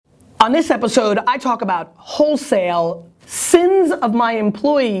On this episode, I talk about wholesale, sins of my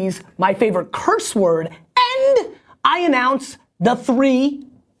employees, my favorite curse word, and I announce the 3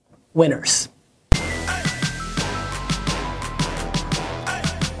 winners.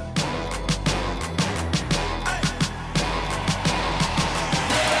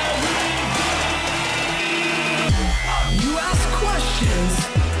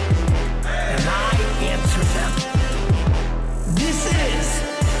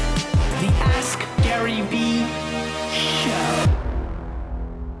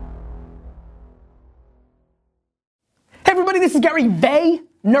 This is Gary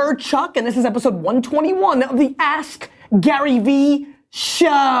Vaynerchuk, and this is episode 121 of the Ask Gary V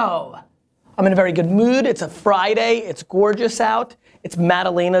Show. I'm in a very good mood. It's a Friday. It's gorgeous out. It's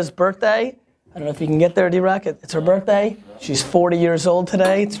Madalena's birthday. I don't know if you can get there, D-Rock. It's her birthday. She's 40 years old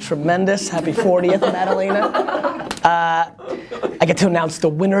today. It's tremendous. Happy 40th, Madalena. I get to announce the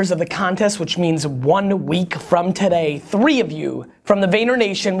winners of the contest, which means 1 week from today, 3 of you from the Vayner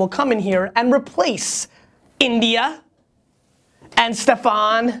Nation will come in here and replace India, and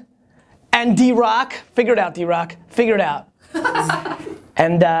Stefan, and D-Rock. Figure it out, D-Rock. Figure it out.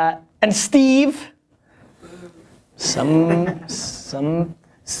 and Steve. Somebody.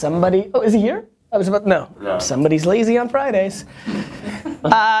 Oh, is he here? No. Somebody's lazy on Fridays.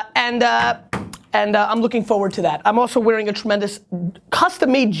 And I'm looking forward to that. I'm also wearing a tremendous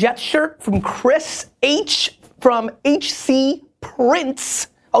custom-made Jet shirt from Chris H from HC Prints.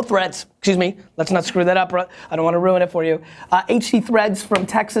 Oh, Threads, excuse me. Let's not screw that up. I don't want to ruin it for you. HC Threads from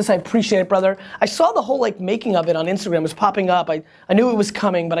Texas, I appreciate it, brother. I saw the whole making of it on Instagram was popping up. I knew it was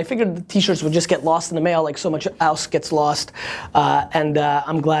coming, but I figured the t-shirts would just get lost in the mail like so much else gets lost. And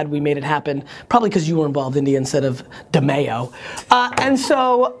I'm glad we made it happen. Probably because you were involved, India, instead of DeMayo. And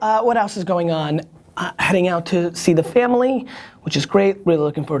so, what else is going on? Heading out to see the family, which is great. Really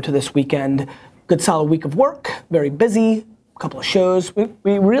looking forward to this weekend. Good solid week of work, very busy. Couple of shows. We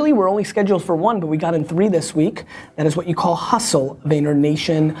really were only scheduled for 1, but we got in 3 this week. That is what you call hustle, Vayner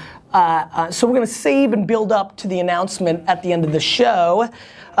Nation. So we're gonna save and build up to the announcement at the end of the show.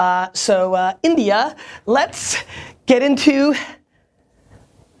 India, let's get into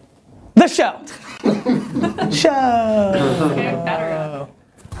the show.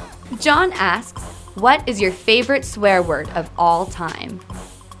 John asks, what is your favorite swear word of all time?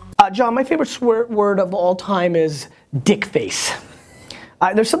 John, my favorite swear word of all time is dick face.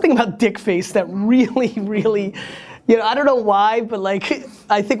 There's something about dick face that really, I don't know why, but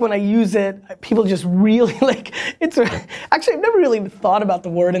I think when I use it, people just really actually I've never really thought about the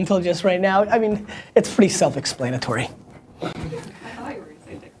word until just right now. I mean, it's pretty self-explanatory. I thought you were gonna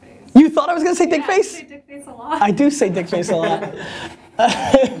say dick face. You thought I was gonna say dick face? I say dick face a lot. I do say dick face a lot.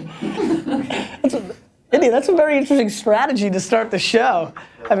 Indy, that's a very interesting strategy to start the show.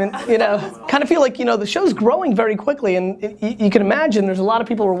 I mean, kind of feel like, the show's growing very quickly, and you can imagine there's a lot of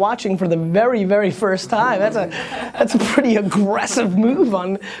people who are watching for the very, very first time. That's a pretty aggressive move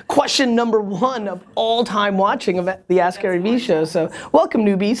on question number 1 of all time watching of the Ask Gary V Show. So, welcome,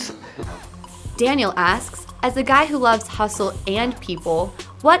 newbies. Daniel asks, as a guy who loves hustle and people,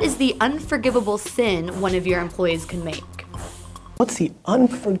 what is the unforgivable sin one of your employees can make? What's the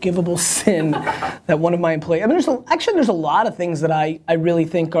unforgivable sin that one of my employees, I mean, there's a lot of things that I really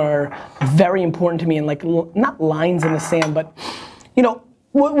think are very important to me, and not lines in the sand, but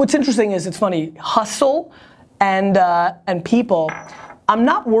what's interesting is, it's funny, hustle and people, I'm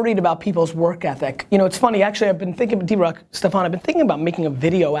not worried about people's work ethic. It's funny, actually, I've been thinking, D-Rock, Stefan, I've been thinking about making a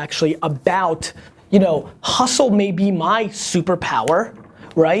video actually about, hustle may be my superpower,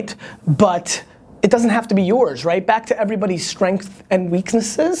 right? But it doesn't have to be yours, right? Back to everybody's strengths and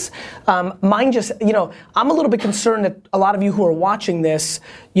weaknesses. Mine just, I'm a little bit concerned that a lot of you who are watching this,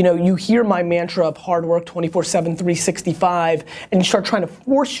 you hear my mantra of hard work 24/7, 365, and you start trying to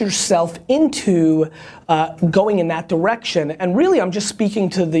force yourself into going in that direction. And really, I'm just speaking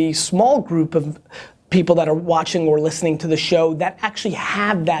to the small group of people that are watching or listening to the show that actually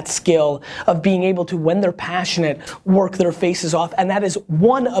have that skill of being able to, when they're passionate, work their faces off. And that is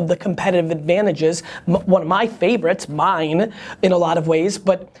one of the competitive advantages, one of my favorites, mine in a lot of ways,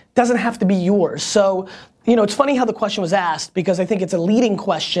 but doesn't have to be yours. So, it's funny how the question was asked, because I think it's a leading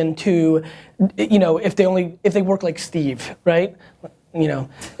question to, if they work like Steve, right?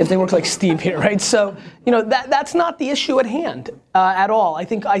 If they work like Steve here, right? So, that's not the issue at hand at all. I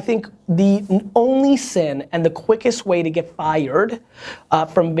think the only sin and the quickest way to get fired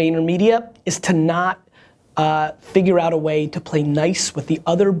from VaynerMedia is to not figure out a way to play nice with the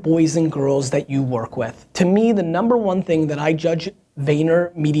other boys and girls that you work with. To me, the number one thing that I judge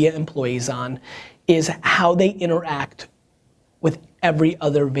VaynerMedia employees on is how they interact with every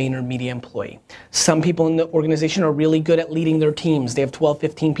other VaynerMedia employee. Some people in the organization are really good at leading their teams. They have 12,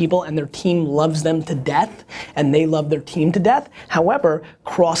 15 people and their team loves them to death and they love their team to death. However,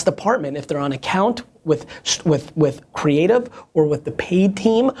 cross department, if they're on account with creative or with the paid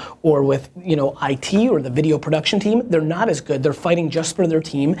team or with IT or the video production team, they're not as good. They're fighting just for their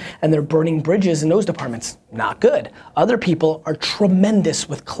team and they're burning bridges in those departments. Not good. Other people are tremendous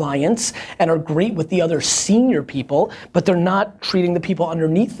with clients and are great with the other senior people, but they're not treating the people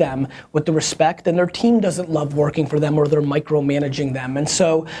underneath them with the respect, and their team doesn't love working for them or they're micromanaging them. And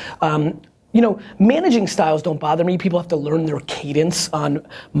so managing styles don't bother me. People have to learn their cadence on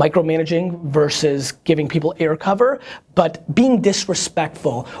micromanaging versus giving people air cover. But being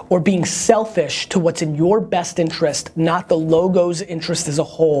disrespectful or being selfish to what's in your best interest, not the logo's interest as a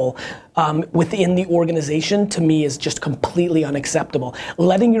whole, within the organization, to me is just completely unacceptable.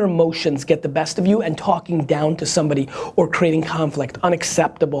 Letting your emotions get the best of you and talking down to somebody or creating conflict,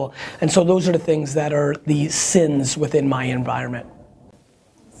 unacceptable. And so those are the things that are the sins within my environment.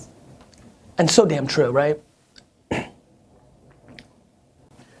 And so damn true, right?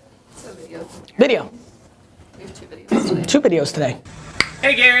 So video. Video. We have 2 videos today. 2 videos today.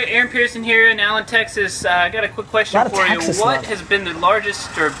 Hey Gary, Aaron Pearson here in Allen, Texas. I got a quick question for you. What has been the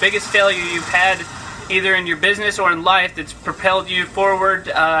largest or biggest failure you've had either in your business or in life that's propelled you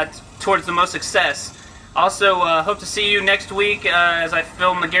forward towards the most success? Also, hope to see you next week as I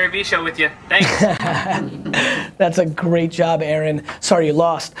film the Gary Vee show with you. Thanks. That's a great job, Aaron. Sorry you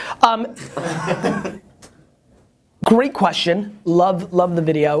lost. Great question. Love the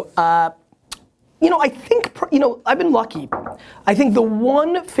video. I think, I've been lucky. I think the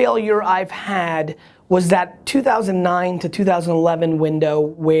one failure I've had was that 2009 to 2011 window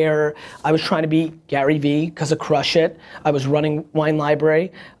where I was trying to be Gary Vee because of Crush It. I was running Wine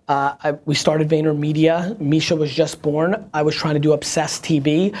Library. We started VaynerMedia. Misha was just born. I was trying to do Obsessed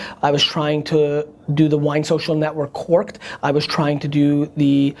TV. I was trying to do the Wine Social Network Corked. I was trying to do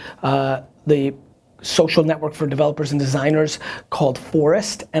the social network for developers and designers called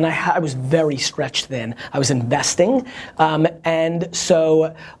Forest, and I was very stretched thin. I was investing, and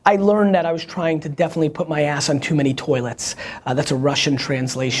so I learned that I was trying to definitely put my ass on too many toilets. That's a Russian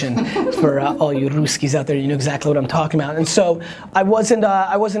translation for all you Ruskies out there. You know exactly what I'm talking about. And so I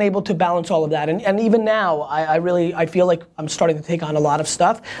wasn't able to balance all of that. And even now, I feel like I'm starting to take on a lot of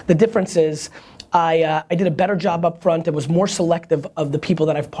stuff. The difference is, I did a better job up front and was more selective of the people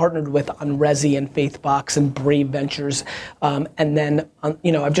that I've partnered with on Resi and Faithbox and Brave Ventures, and then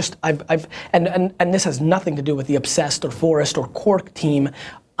and this has nothing to do with the Obsessed or Forest or Cork team.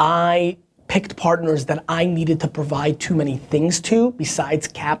 I picked partners that I needed to provide too many things to besides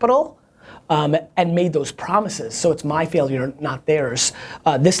capital. And made those promises. So it's my failure, not theirs.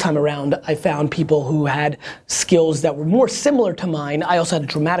 This time around, I found people who had skills that were more similar to mine. I also had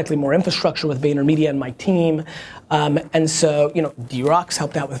dramatically more infrastructure with VaynerMedia and my team. And so, D-Rock's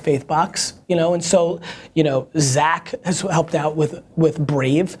helped out with Faithbox, and so, Zach has helped out with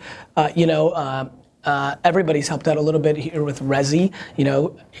Brave, everybody's helped out a little bit here with Resi,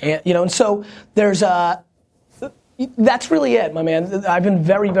 and so there's that's really it, my man. I've been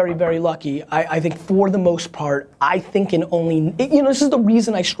very, very, very lucky. I think for the most part, I think this is the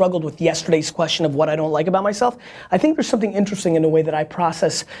reason I struggled with yesterday's question of what I don't like about myself. I think there's something interesting in the way that I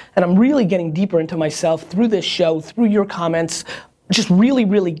process, and I'm really getting deeper into myself through this show, through your comments, just really,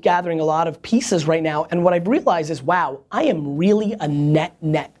 really gathering a lot of pieces right now. And what I've realized is, wow, I am really a net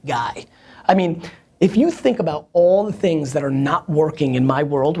guy. I mean, if you think about all the things that are not working in my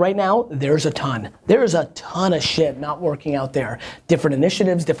world right now, there's a ton. There's a ton of shit not working out there. Different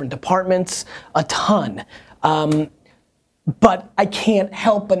initiatives, different departments, a ton. But I can't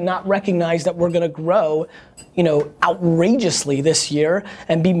help but not recognize that we're gonna grow, outrageously this year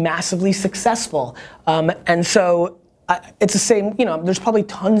and be massively successful. And so, it's the same, there's probably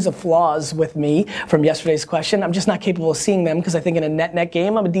tons of flaws with me from yesterday's question. I'm just not capable of seeing them because I think in a net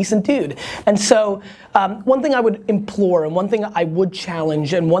game, I'm a decent dude. And so, one thing I would implore and one thing I would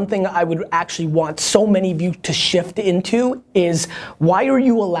challenge and one thing I would actually want so many of you to shift into is, why are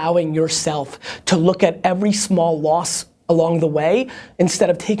you allowing yourself to look at every small loss along the way instead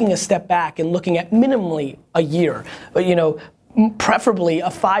of taking a step back and looking at minimally a year, preferably a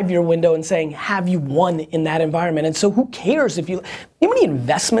 5-year window and saying, have you won in that environment? And so who cares if you know how many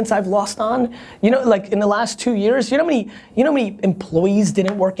investments I've lost on? Like in the last 2 years, you know how many employees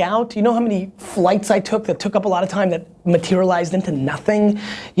didn't work out? You know how many flights I took that took up a lot of time that materialized into nothing?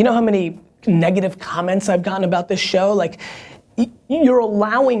 You know how many negative comments I've gotten about this show? Like, you're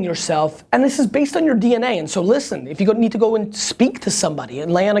allowing yourself, and this is based on your DNA, and so listen, if you need to go and speak to somebody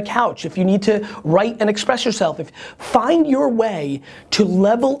and lay on a couch, if you need to write and express yourself, find your way to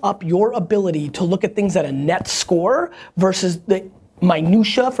level up your ability to look at things at a net score versus the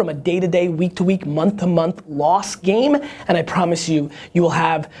minutia from a day-to-day, week-to-week, month-to-month loss game, and I promise you, you will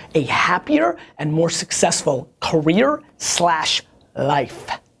have a happier and more successful career/life.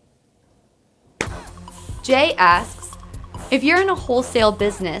 Jay asks, if you're in a wholesale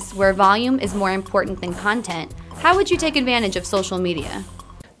business where volume is more important than content, how would you take advantage of social media?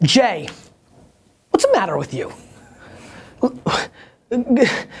 Jay, what's the matter with you?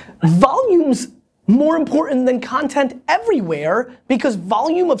 Volume's more important than content everywhere because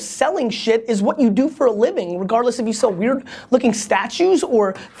volume of selling shit is what you do for a living, regardless if you sell weird looking statues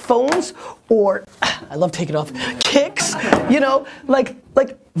or phones or, I love taking off, kicks,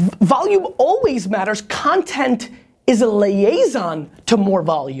 volume always matters. Content is a liaison to more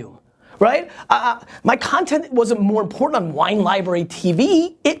volume, right? My content wasn't more important on Wine Library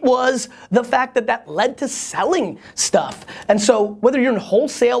TV. It was the fact that led to selling stuff. And so whether you're in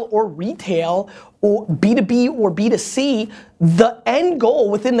wholesale or retail or B2B or B2C, the end goal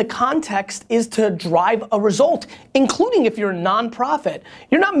within the context is to drive a result, including if you're a nonprofit.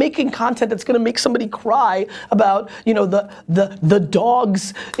 You're not making content that's gonna make somebody cry about, the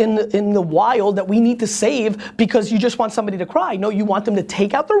dogs in the wild that we need to save because you just want somebody to cry. No, you want them to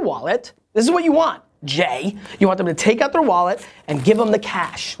take out their wallet. This is what you want, Jay. You want them to take out their wallet and give them the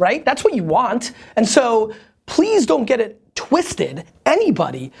cash, right? That's what you want. And so please don't get it twisted,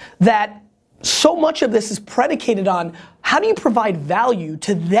 anybody, that so much of this is predicated on how do you provide value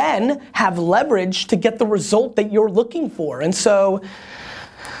to then have leverage to get the result that you're looking for. And so,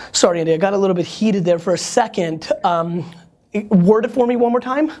 sorry Andy, I got a little bit heated there for a second. Word it for me one more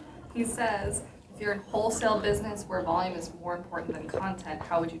time. He says, if you're in wholesale business where volume is more important than content,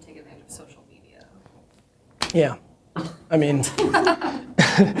 how would you take advantage of social media? Yeah, I mean,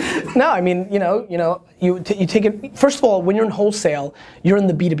 no, I mean, you take it, first of all, when you're in wholesale, you're in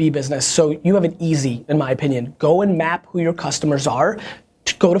the B2B business, so you have it easy, in my opinion. Go and map who your customers are,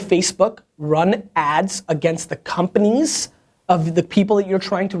 go to Facebook, run ads against the companies of the people that you're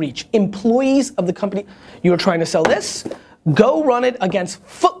trying to reach. Employees of the company, you're trying to sell this, go run it against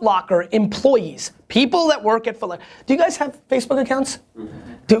Foot Locker employees, people that work at Foot Locker. Do you guys have Facebook accounts?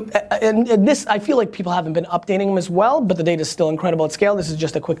 And this, I feel like people haven't been updating them as well, but the data is still incredible at scale. This is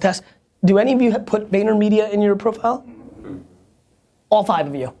just a quick test. Do any of you put VaynerMedia in your profile? All 5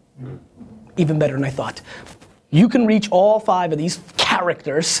 of you. Even better than I thought. You can reach all 5 of these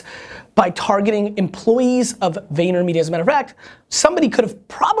characters by targeting employees of VaynerMedia. As a matter of fact, somebody could have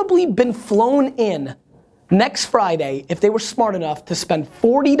probably been flown in next Friday if they were smart enough to spend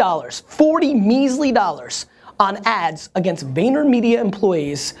 $40 measly dollars on ads against VaynerMedia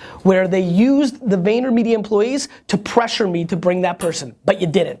employees where they used the VaynerMedia employees to pressure me to bring that person, but you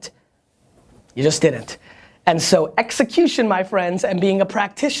didn't. You just didn't. And so execution, my friends, and being a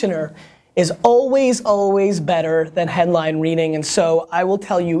practitioner is always, always better than headline reading. And so I will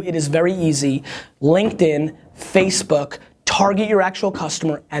tell you, it is very easy. LinkedIn, Facebook, target your actual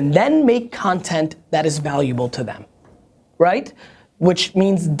customer, and then make content that is valuable to them, right? Which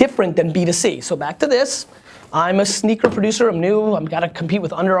means different than B2C. So back to this, I'm a sneaker producer, I'm new, I've got to compete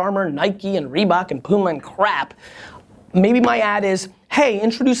with Under Armour, Nike, and Reebok, and Puma, and crap. Maybe my ad is, hey,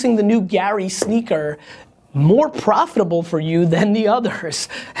 introducing the new Gary sneaker, more profitable for you than the others.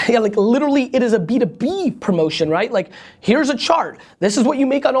 Yeah, like literally it is a B2B promotion, right? Like here's a chart. This is what you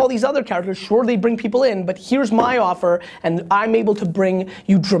make on all these other characters. Sure, they bring people in, but here's my offer and I'm able to bring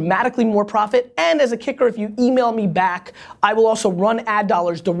you dramatically more profit. And as a kicker, if you email me back, I will also run ad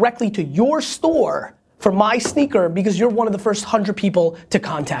dollars directly to your store for my sneaker because you're one of the first 100 people to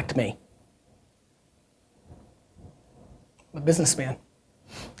contact me. I'm a businessman.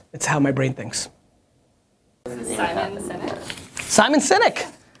 It's how my brain thinks. Simon Sinek. Simon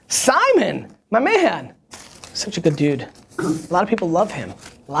Sinek. Simon, my man. Such a good dude. A lot of people love him.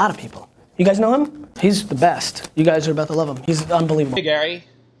 A lot of people. You guys know him? He's the best. You guys are about to love him. He's unbelievable. Hey Gary,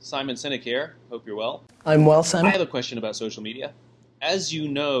 Simon Sinek here. Hope you're well. I'm well, Simon. I have a question about social media. As you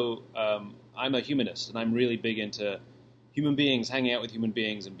know, I'm a humanist and I'm really big into human beings, hanging out with human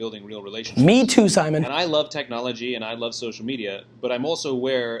beings and building real relationships. Me too, Simon. And I love technology and I love social media, but I'm also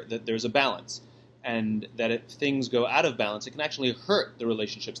aware that there's a balance. And that if things go out of balance, it can actually hurt the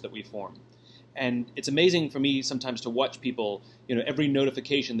relationships that we form. And it's amazing for me sometimes to watch people, every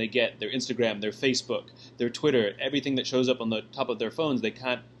notification they get, their Instagram, their Facebook, their Twitter, everything that shows up on the top of their phones, they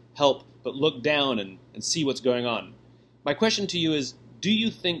can't help but look down and see what's going on. My question to you is, do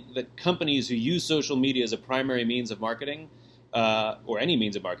you think that companies who use social media as a primary means of marketing or any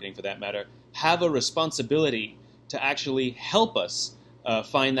means of marketing for that matter, have a responsibility to actually help us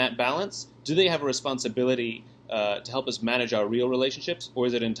find that balance? Do they have a responsibility to help us manage our real relationships, or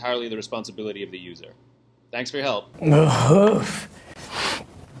is it entirely the responsibility of the user? Thanks for your help.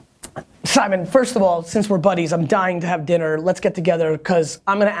 Simon, first of all, since we're buddies, I'm dying to have dinner. Let's get together, because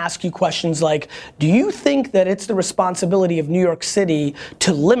I'm gonna ask you questions like, do you think that it's the responsibility of New York City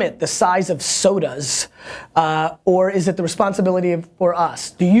to limit the size of sodas? Or is it the responsibility for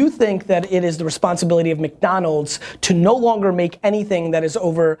us? Do you think that it is the responsibility of McDonald's to no longer make anything that is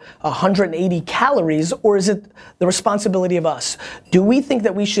over 180 calories, or is it the responsibility of us? Do we think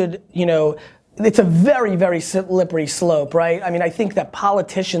that we should, it's a very, very slippery slope, right? I mean, I think that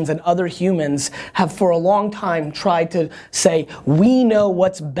politicians and other humans have for a long time tried to say, we know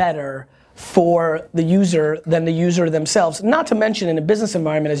what's better for the user than the user themselves. Not to mention in a business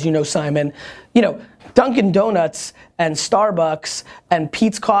environment, as you know, Simon, Dunkin' Donuts and Starbucks and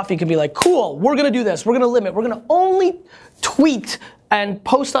Peet's Coffee can be like, cool, we're gonna do this, we're gonna limit, we're gonna only tweet and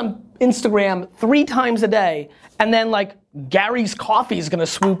post on Instagram 3 times a day, and then Gary's Coffee is gonna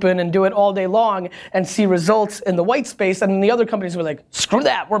swoop in and do it all day long and see results in the white space, and then the other companies were like, screw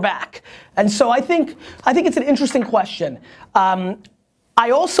that, we're back. And so I think it's an interesting question.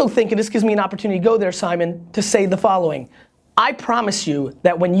 I also think, and this gives me an opportunity to go there, Simon, to say the following. I promise you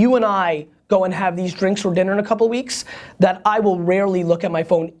that when you and I go and have these drinks or dinner in a couple weeks, that I will rarely look at my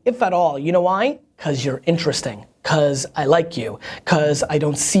phone, if at all. You know why? Because you're interesting. Because I like you, because I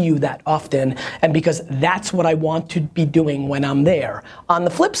don't see you that often, and because that's what I want to be doing when I'm there. On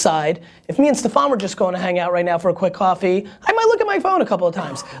the flip side, if me and Stefan were just going to hang out right now for a quick coffee, I might look at my phone a couple of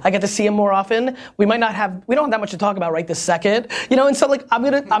times. I get to see him more often. We don't have that much to talk about right this second, and so I'm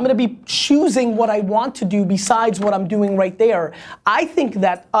gonna be choosing what I want to do besides what I'm doing right there. I think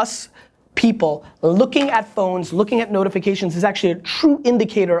that us people looking at phones, looking at notifications is actually a true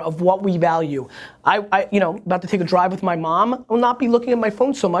indicator of what we value. I about to take a drive with my mom, I will not be looking at my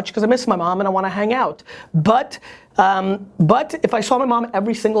phone so much because I miss my mom and I want to hang out. But if I saw my mom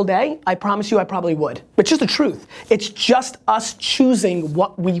every single day, I promise you I probably would. It's just the truth. It's just us choosing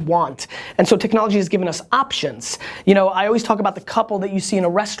what we want. And so technology has given us options. I always talk about the couple that you see in a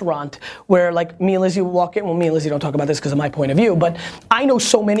restaurant where me and Lizzie will walk in. Well, me and Lizzie don't talk about this because of my point of view, but I know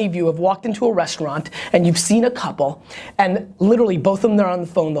so many of you have walked into a restaurant and you've seen a couple and literally both of them are on the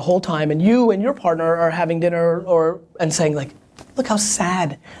phone the whole time, and you and your partner are having dinner and saying look how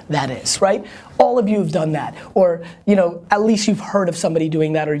sad that is, right? All of you have done that, or at least you've heard of somebody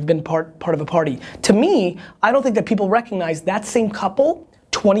doing that, or you've been part of a party. To me, I don't think that people recognize that same couple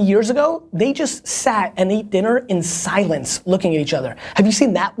 20 years ago, they just sat and ate dinner in silence, looking at each other. Have you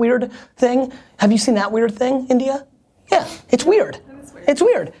seen that weird thing? India? Yeah, it's weird. It's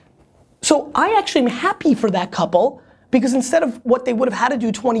weird. So I actually am happy for that couple, because instead of what they would have had to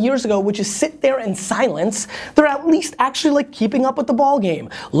do 20 years ago, which is sit there in silence, they're at least actually keeping up with the ball game,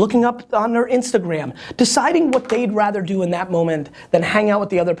 looking up on their Instagram, deciding what they'd rather do in that moment than hang out with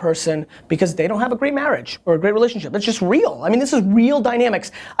the other person because they don't have a great marriage or a great relationship. It's just real. I mean, this is real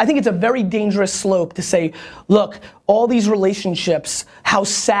dynamics. I think it's a very dangerous slope to say, look, all these relationships, how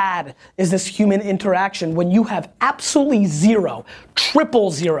sad is this human interaction when you have absolutely zero,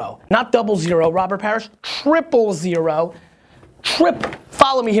 triple zero, not double zero, Robert Parrish, triple zero,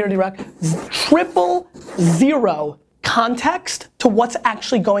 follow me here, D-Rock, triple zero context to what's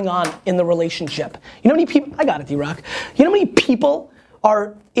actually going on in the relationship. You know how many people, I got it, D-Rock. You know how many people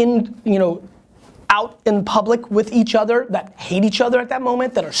are out in public with each other that hate each other at that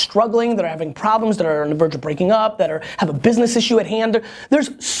moment, that are struggling, that are having problems, that are on the verge of breaking up, that have a business issue at hand. There's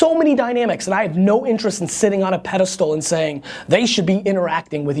so many dynamics, and I have no interest in sitting on a pedestal and saying they should be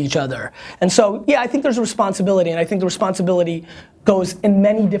interacting with each other. And so, yeah, I think there's a responsibility, and I think the responsibility goes in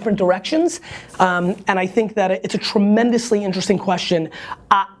many different directions. And I think that it's a tremendously interesting question.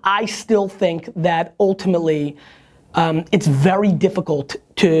 I still think that ultimately, it's very difficult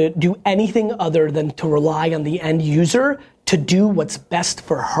to do anything other than to rely on the end user to do what's best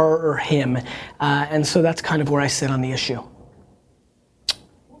for her or him. And so that's kind of where I sit on the issue.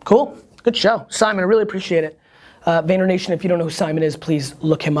 Cool, good show. Simon, I really appreciate it. VaynerNation, if you don't know who Simon is, please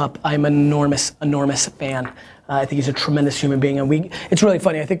look him up. I'm an enormous fan. I think he's a tremendous human being, and it's really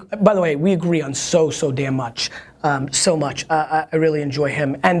funny. I think, by the way, we agree on so damn much. So much. I really enjoy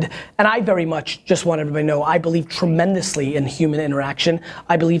him. And I very much just want everybody to know, I believe tremendously in human interaction.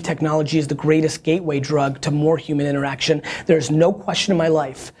 I believe technology is the greatest gateway drug to more human interaction. There's no question in my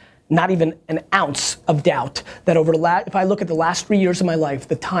life, not even an ounce of doubt, that if I look at the last 3 years of my life,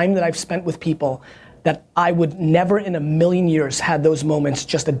 the time that I've spent with people, that I would never in a million years had those moments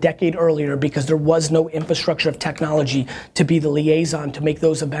just a decade earlier because there was no infrastructure of technology to be the liaison to make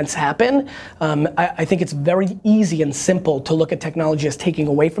those events happen. I think it's very easy and simple to look at technology as taking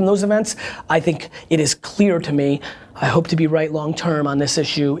away from those events. I think it is clear to me, I hope to be right long term on this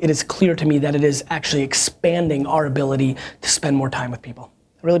issue, it is clear to me that it is actually expanding our ability to spend more time with people.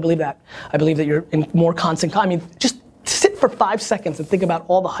 I really believe that. I believe that you're in more constant, just sit for 5 seconds and think about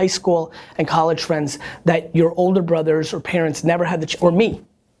all the high school and college friends that your older brothers or parents never had or me,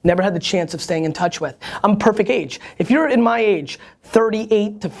 never had the chance of staying in touch with. I'm perfect age. If you're in my age,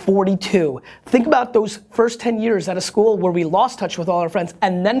 38 to 42, think about those first 10 years at a school where we lost touch with all our friends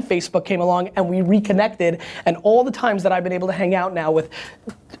and then Facebook came along and we reconnected, and all the times that I've been able to hang out now with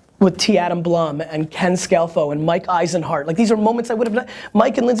T. Adam Blum and Ken Scalfo and Mike Eisenhart. Like, these are moments I would have,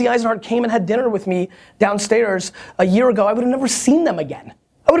 Mike and Lindsay Eisenhart came and had dinner with me downstairs a year ago. I would have never seen them again.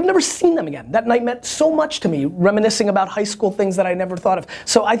 That night meant so much to me, reminiscing about high school things that I never thought of.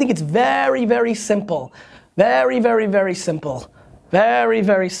 So I think it's very, very simple. Very, very, very simple. Very,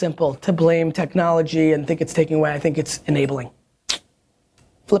 very simple to blame technology and think it's taking away. I think it's enabling.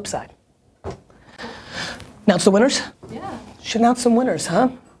 Flip side. Announce the winners? Yeah. Should announce some winners, huh?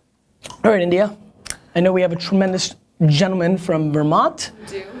 All right, India. I know we have a tremendous gentleman from Vermont.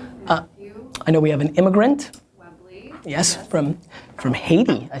 We do. I know we have an immigrant. Webley. Yes, from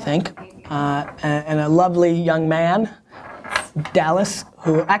Haiti, I think. And a lovely young man, Dallas,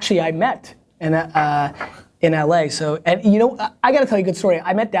 who actually I met in LA. So, and you know, I gotta tell you a good story.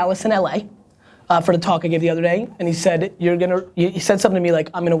 I met Dallas in LA for the talk I gave the other day, and he said, he said something to me like,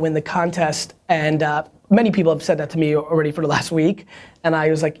 I'm gonna win the contest, and many people have said that to me already for the last week, and I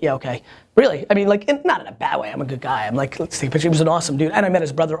was like, yeah, okay. Really? I mean, like, not in a bad way, I'm a good guy. I'm like, let's take a picture. He was an awesome dude. And I met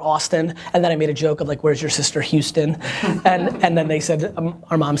his brother, Austin, and then I made a joke of like, where's your sister, Houston? and then they said,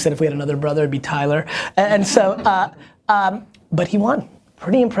 our mom said if we had another brother, it'd be Tyler. And so, but he won.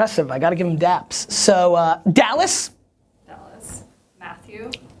 Pretty impressive, I gotta give him daps. So, Dallas.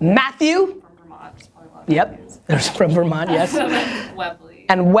 Matthew. From Vermont. Just probably a lot of Yep, Matthews. there's from Vermont, yes. Webley.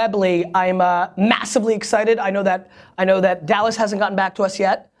 And Webley, I'm massively excited. I know that Dallas hasn't gotten back to us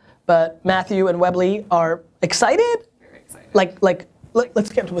yet, but Matthew and Webley are excited. Very excited. Like, let's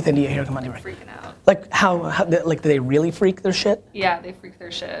get with India here. Come on, India. Freaking out. Like how like do they really freak their shit? Yeah, they freak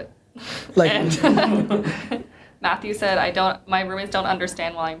their shit. Like, And Matthew said, my roommates don't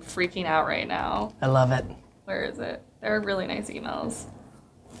understand why I'm freaking out right now. I love it. Where is it? They're really nice emails.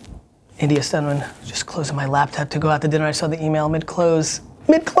 India Stenman, just closing my laptop to go out to dinner. I saw the email mid-close.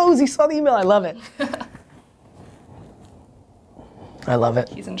 Mid-close, he saw the email. I love it. I love it.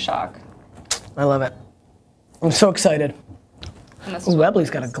 He's in shock. I love it. I'm so excited. And this Ooh, is Webley's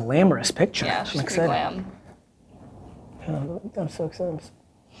got a glamorous picture. Yeah, she's I'm pretty excited. glam. I'm so excited.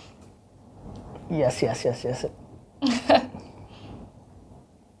 Yes.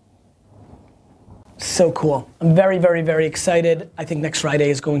 So cool. I'm very, very, very excited. I think next Friday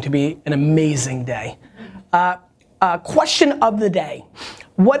is going to be an amazing day. Question of the day.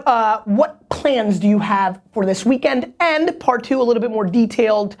 What plans do you have for this weekend? And part two, a little bit more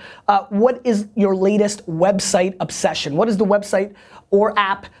detailed, what is your latest website obsession? What is the website or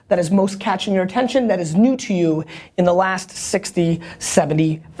app that is most catching your attention, that is new to you in the last 60,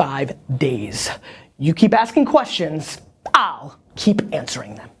 75 days? You keep asking questions, I'll keep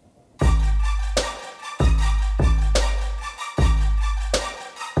answering them.